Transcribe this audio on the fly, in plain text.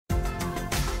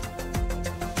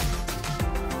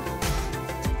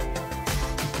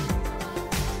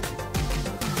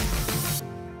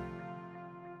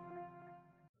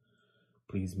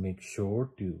please make sure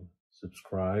to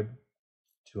subscribe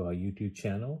to our YouTube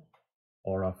channel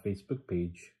or our Facebook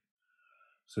page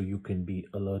so you can be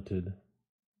alerted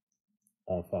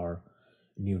of our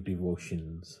new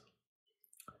devotions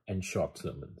and short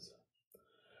sermons.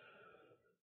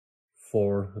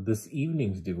 For this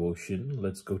evening's devotion,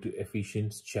 let's go to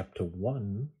Ephesians chapter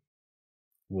 1,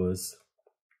 verse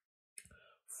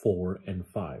 4 and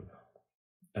 5.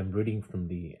 I'm reading from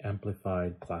the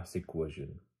Amplified Classic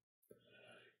Version.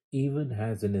 Even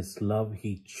as in his love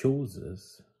he chose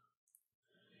us,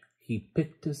 he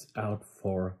picked us out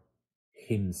for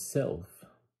himself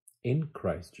in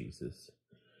Christ Jesus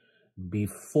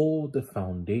before the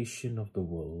foundation of the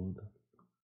world,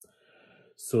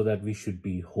 so that we should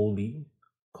be holy,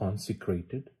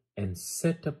 consecrated, and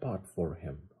set apart for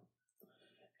him,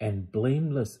 and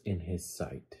blameless in his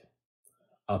sight,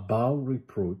 above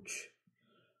reproach,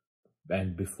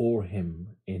 and before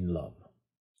him in love.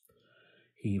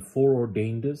 He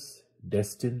foreordained us,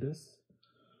 destined us,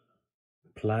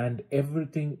 planned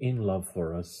everything in love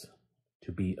for us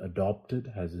to be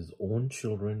adopted as his own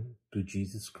children to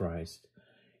Jesus Christ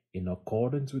in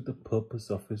accordance with the purpose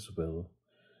of his will,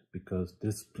 because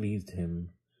this pleased him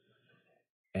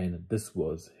and this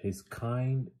was his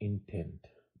kind intent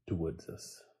towards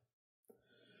us.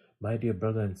 My dear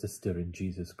brother and sister in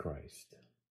Jesus Christ,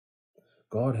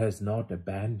 God has not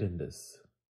abandoned us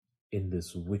in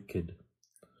this wicked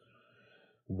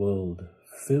world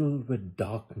filled with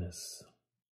darkness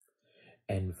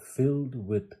and filled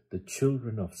with the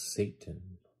children of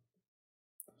Satan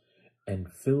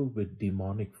and filled with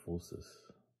demonic forces.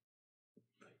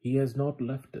 He has not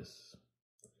left us.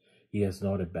 He has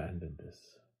not abandoned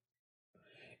us.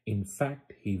 In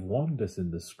fact, he warned us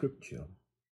in the scripture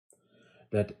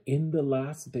that in the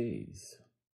last days,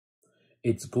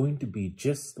 it's going to be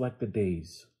just like the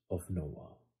days of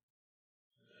Noah.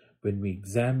 When we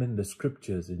examine the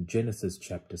scriptures in Genesis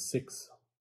chapter 6,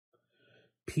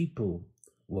 people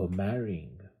were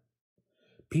marrying,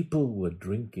 people were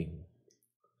drinking,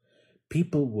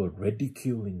 people were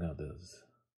ridiculing others,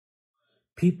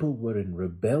 people were in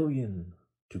rebellion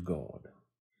to God,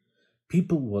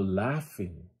 people were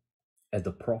laughing at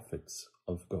the prophets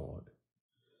of God,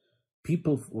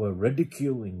 people were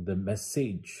ridiculing the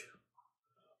message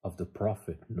of the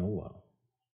prophet Noah.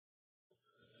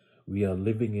 We are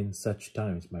living in such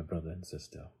times, my brother and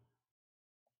sister,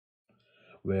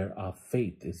 where our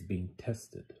faith is being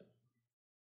tested,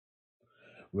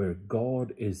 where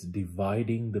God is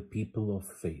dividing the people of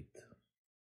faith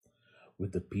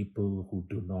with the people who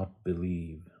do not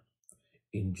believe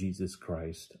in Jesus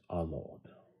Christ our Lord.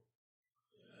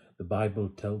 The Bible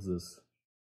tells us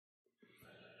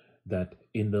that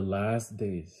in the last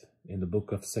days, in the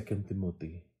book of 2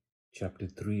 Timothy, chapter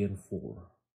 3 and 4,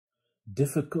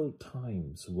 difficult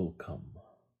times will come,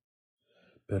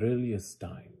 perilous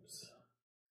times,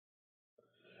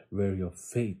 where your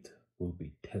faith will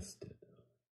be tested.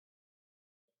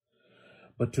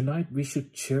 But tonight we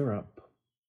should cheer up,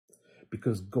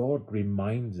 because God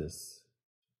reminds us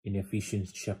in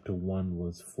Ephesians chapter 1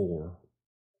 verse 4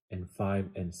 and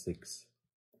 5 and 6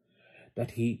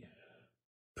 that he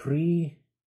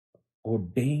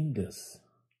preordained us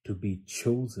to be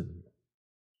chosen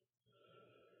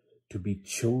to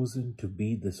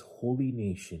be this holy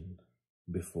nation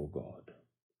before God.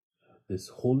 This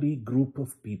holy group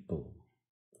of people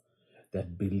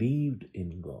that believed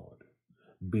in God,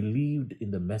 believed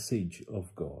in the message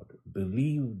of God,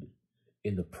 believed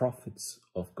in the prophets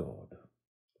of God,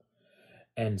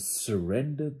 and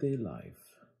surrendered their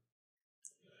life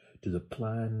to the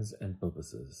plans and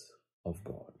purposes of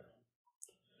God.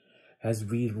 As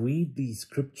we read these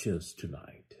scriptures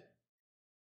tonight,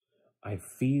 I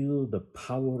feel the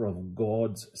power of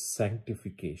God's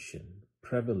sanctification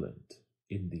prevalent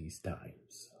in these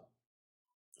times.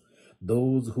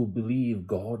 Those who believe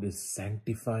God is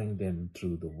sanctifying them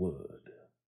through the word.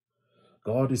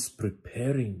 God is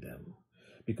preparing them,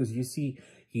 because you see,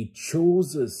 he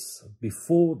chose us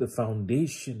before the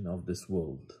foundation of this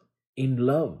world, in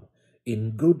love,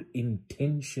 in good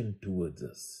intention towards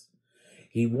us.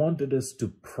 He wanted us to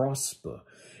prosper.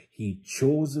 He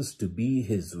chose us to be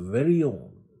his very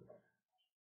own.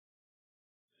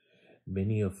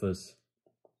 Many of us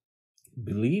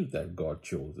believe that God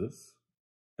chose us,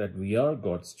 that we are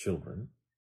God's children,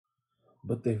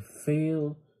 but they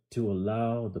fail to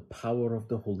allow the power of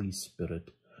the Holy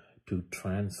Spirit to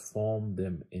transform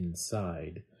them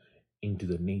inside into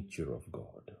the nature of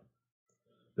God.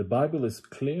 The Bible is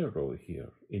clear over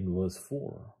here in verse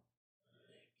 4.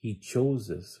 He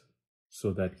chose us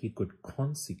so that he could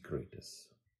consecrate us,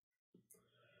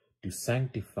 to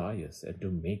sanctify us and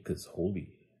to make us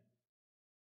holy.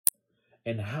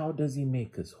 And how does he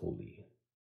make us holy?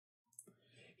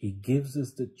 He gives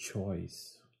us the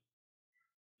choice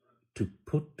to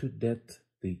put to death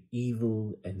the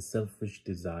evil and selfish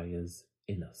desires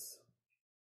in us.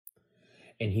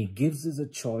 And he gives us a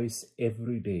choice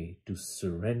every day to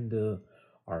surrender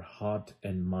our heart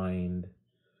and mind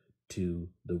to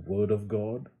the Word of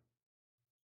God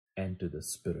and to the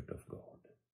Spirit of God.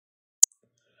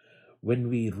 When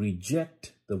we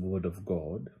reject the Word of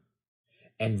God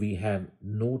and we have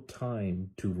no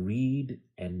time to read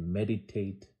and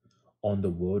meditate on the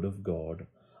Word of God,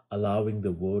 allowing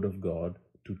the Word of God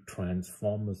to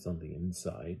transform us on the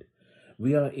inside,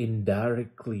 we are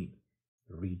indirectly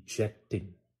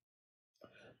rejecting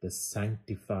the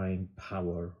sanctifying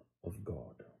power of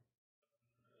God.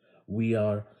 We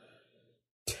are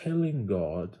telling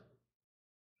God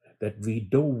that we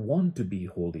don't want to be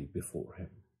holy before Him.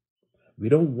 We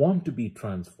don't want to be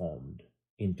transformed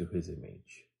into His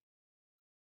image.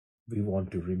 We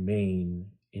want to remain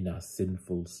in our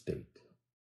sinful state,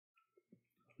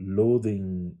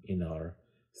 loathing in our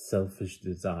selfish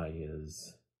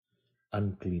desires,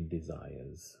 unclean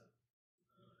desires.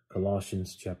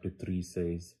 Colossians chapter 3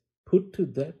 says, put to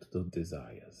death those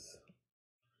desires.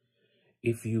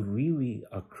 If you really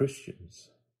are Christians,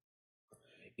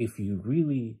 if you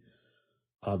really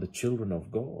are the children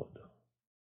of God,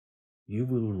 you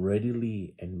will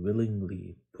readily and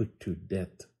willingly put to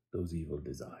death those evil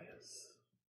desires.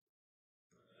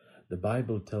 The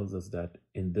Bible tells us that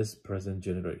in this present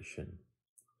generation,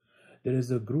 there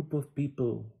is a group of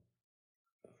people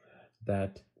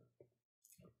that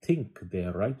think they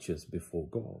are righteous before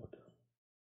God.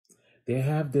 They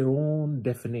have their own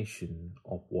definition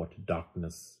of what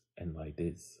darkness and light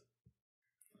is.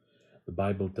 The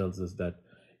Bible tells us that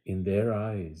in their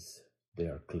eyes, they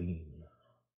are clean.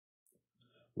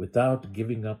 Without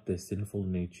giving up their sinful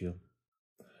nature,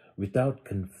 without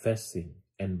confessing,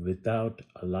 and without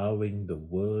allowing the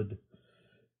Word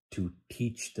to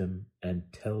teach them and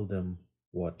tell them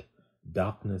what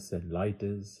darkness and light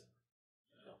is,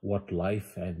 what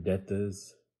life and death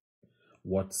is,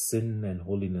 what sin and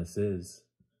holiness is,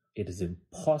 it is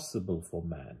impossible for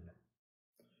man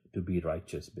to be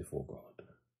righteous before God.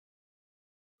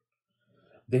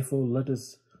 Therefore, let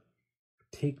us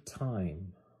take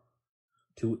time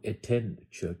to attend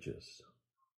churches,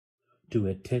 to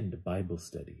attend Bible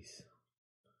studies.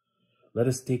 Let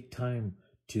us take time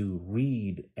to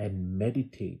read and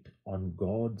meditate on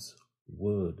God's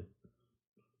Word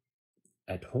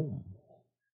at home.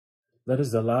 Let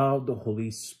us allow the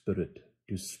Holy Spirit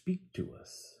to speak to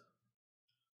us.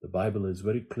 The Bible is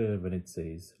very clear when it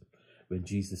says, when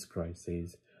Jesus Christ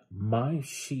says, my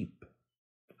sheep,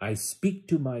 I speak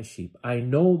to my sheep. I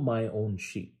know my own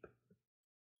sheep,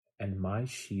 and my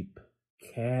sheep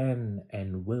can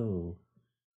and will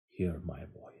hear my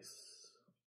voice.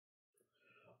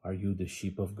 Are you the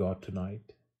sheep of God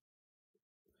tonight?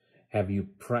 Have you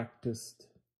practiced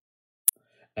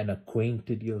and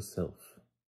acquainted yourself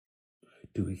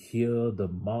to hear the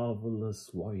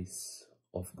marvelous voice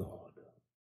of God?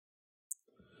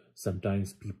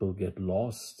 Sometimes people get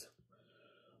lost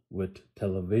with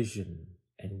television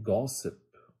and gossip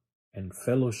and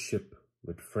fellowship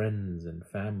with friends and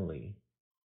family.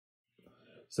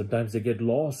 Sometimes they get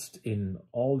lost in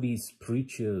all these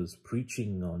preachers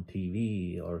preaching on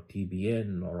TV or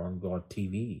TBN or on God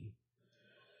TV.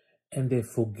 And they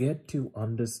forget to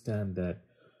understand that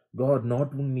God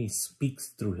not only speaks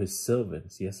through His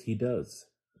servants, yes, He does,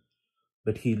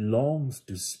 but He longs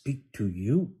to speak to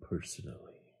you personally.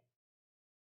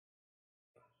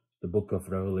 The book of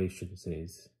Revelation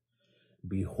says,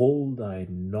 behold, I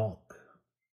knock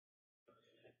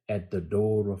at the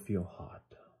door of your heart.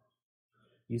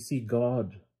 You see,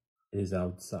 God is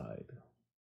outside.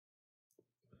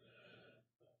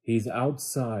 He's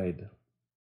outside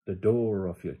the door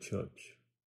of your church.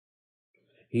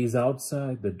 He's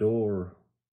outside the door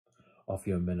of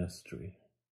your ministry.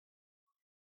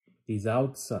 He's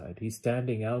outside. He's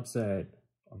standing outside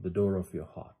of the door of your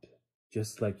heart,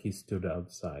 just like He stood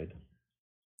outside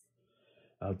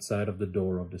of the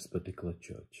door of this particular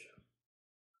church.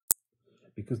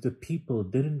 Because the people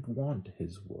didn't want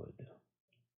His word.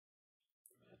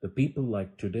 The people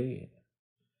like today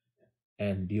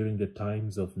and during the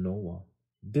times of Noah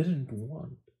didn't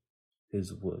want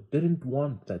His word, didn't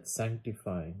want that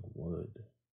sanctifying word.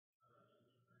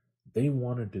 They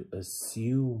wanted to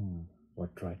assume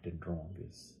what right and wrong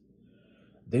is.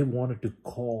 They wanted to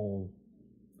call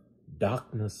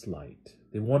darkness light.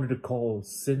 They wanted to call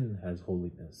sin as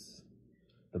holiness.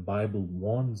 The Bible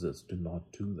warns us to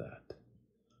not do that.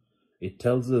 It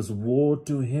tells us, woe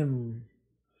to him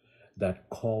that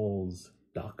calls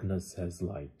darkness has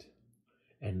light,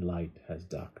 and light has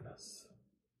darkness.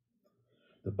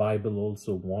 The Bible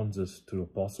also warns us through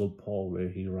Apostle Paul, where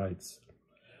he writes,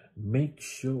 make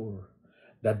sure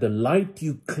that the light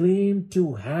you claim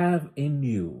to have in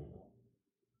you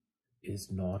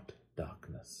is not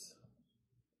darkness.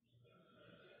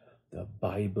 The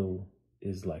Bible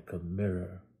is like a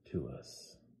mirror to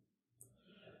us.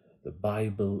 The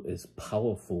Bible is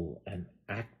powerful and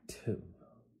active.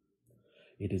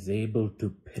 It is able to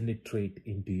penetrate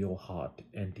into your heart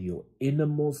and to your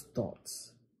innermost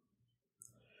thoughts.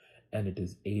 And it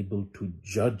is able to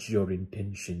judge your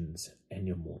intentions and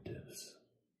your motives.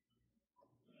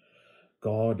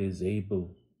 God is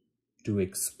able to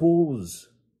expose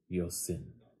your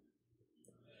sin.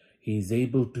 He is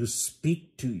able to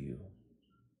speak to you.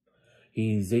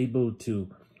 He is able to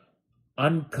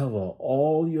uncover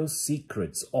all your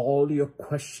secrets, all your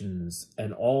questions,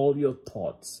 and all your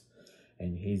thoughts.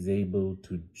 And He's able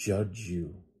to judge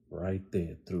you right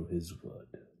there through His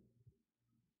word.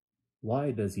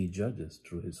 Why does He judge us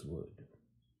through His word?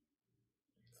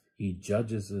 He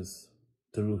judges us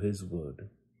through His word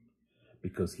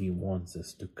because He wants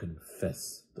us to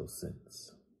confess those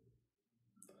sins.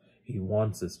 He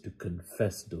wants us to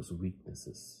confess those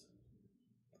weaknesses.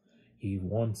 He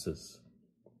wants us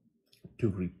to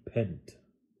repent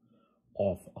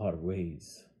of our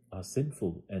ways, our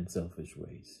sinful and selfish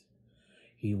ways.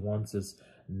 He wants us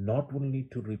not only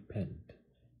to repent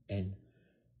and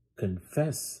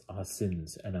confess our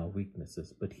sins and our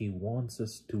weaknesses, but He wants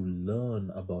us to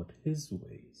learn about His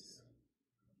ways.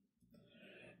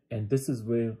 And this is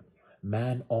where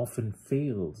man often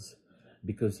fails,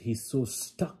 because he's so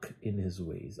stuck in his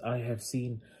ways. I have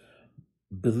seen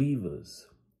believers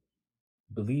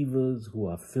who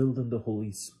are filled in the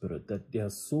Holy Spirit, that they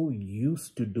are so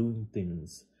used to doing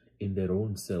things in their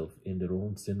own self, in their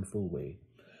own sinful way,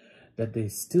 that they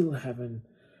still haven't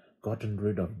gotten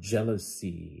rid of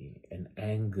jealousy and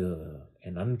anger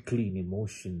and unclean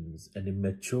emotions and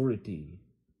immaturity.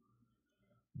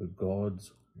 But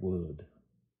God's word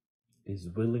is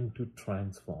willing to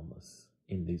transform us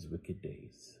in these wicked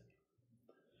days.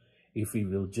 If we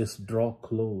will just draw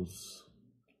close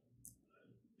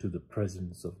to the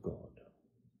presence of God,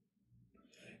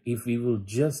 if we will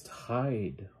just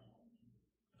hide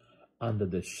under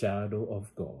the shadow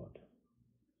of God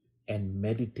and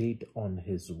meditate on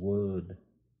His word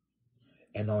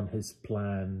and on His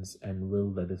plans and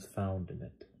will that is found in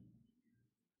it,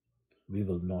 we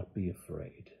will not be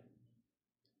afraid.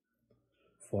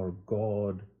 For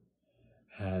God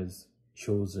has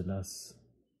chosen us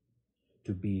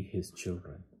to be His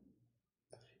children.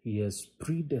 He has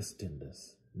predestined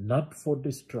us, not for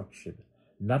destruction,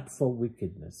 not for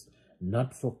wickedness,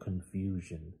 not for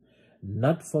confusion,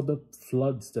 not for the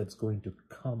floods that's going to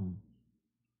come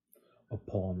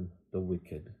upon the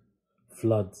wicked.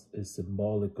 Floods is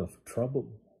symbolic of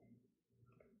trouble.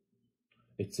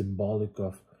 It's symbolic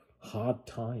of hard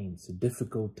times,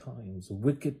 difficult times,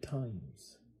 wicked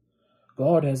times.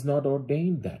 God has not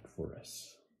ordained that for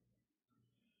us.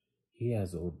 He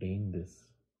has ordained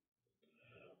this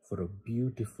for a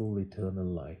beautiful eternal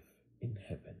life in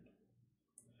heaven,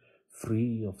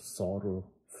 free of sorrow,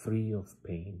 free of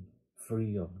pain,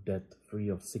 free of death, free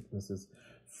of sicknesses,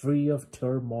 free of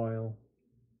turmoil.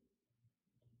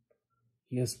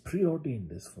 He has preordained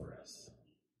this for us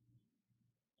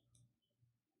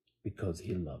because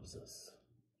He loves us.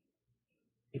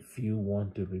 If you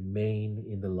want to remain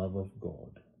in the love of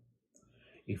God,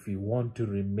 if you want to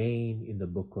remain in the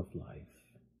book of life,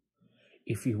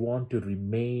 if you want to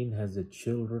remain as the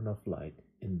children of light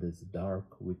in this dark,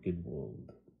 wicked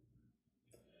world,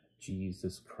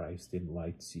 Jesus Christ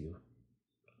invites you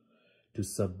to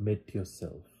submit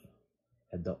yourself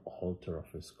at the altar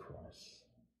of His cross.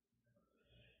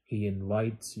 He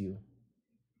invites you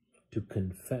to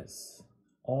confess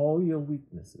all your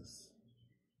weaknesses,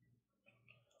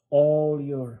 all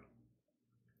your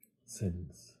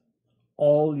sins,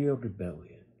 all your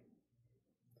rebellion.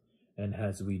 And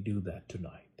as we do that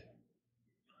tonight,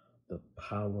 the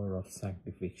power of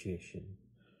sanctification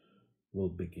will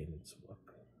begin its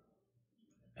work.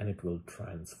 And it will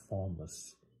transform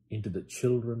us into the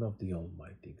children of the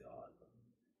Almighty God.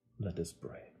 Let us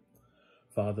pray.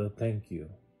 Father, thank you,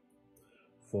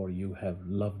 for you have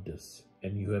loved us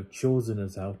and you have chosen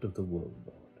us out of the world,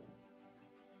 Lord.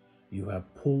 You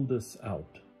have pulled us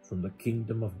out from the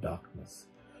kingdom of darkness,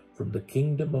 from the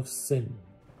kingdom of sin,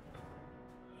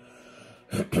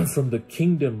 from the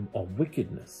kingdom of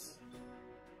wickedness,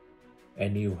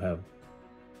 and you have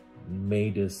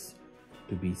made us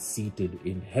to be seated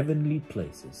in heavenly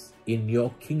places in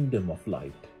your kingdom of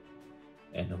light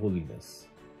and holiness.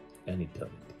 and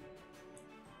eternity.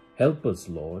 Help us,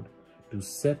 Lord, to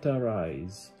set our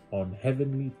eyes on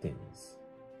heavenly things.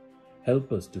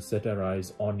 Help us to set our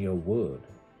eyes on your word.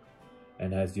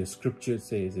 And as your scripture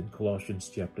says in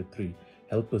Colossians chapter 3,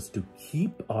 help us to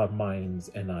keep our minds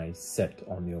and eyes set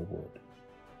on your word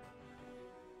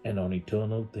and on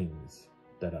eternal things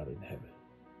that are in heaven.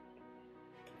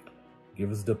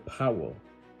 Give us the power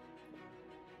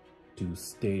to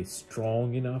stay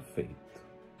strong in our faith,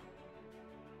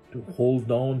 to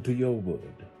hold on to your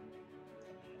word,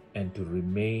 and to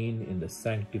remain in the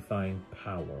sanctifying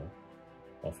power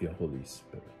of your Holy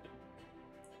Spirit.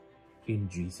 In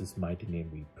Jesus' mighty name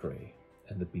we pray.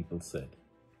 And the people said,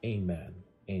 Amen,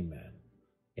 amen,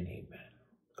 and amen.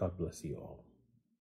 God bless you all.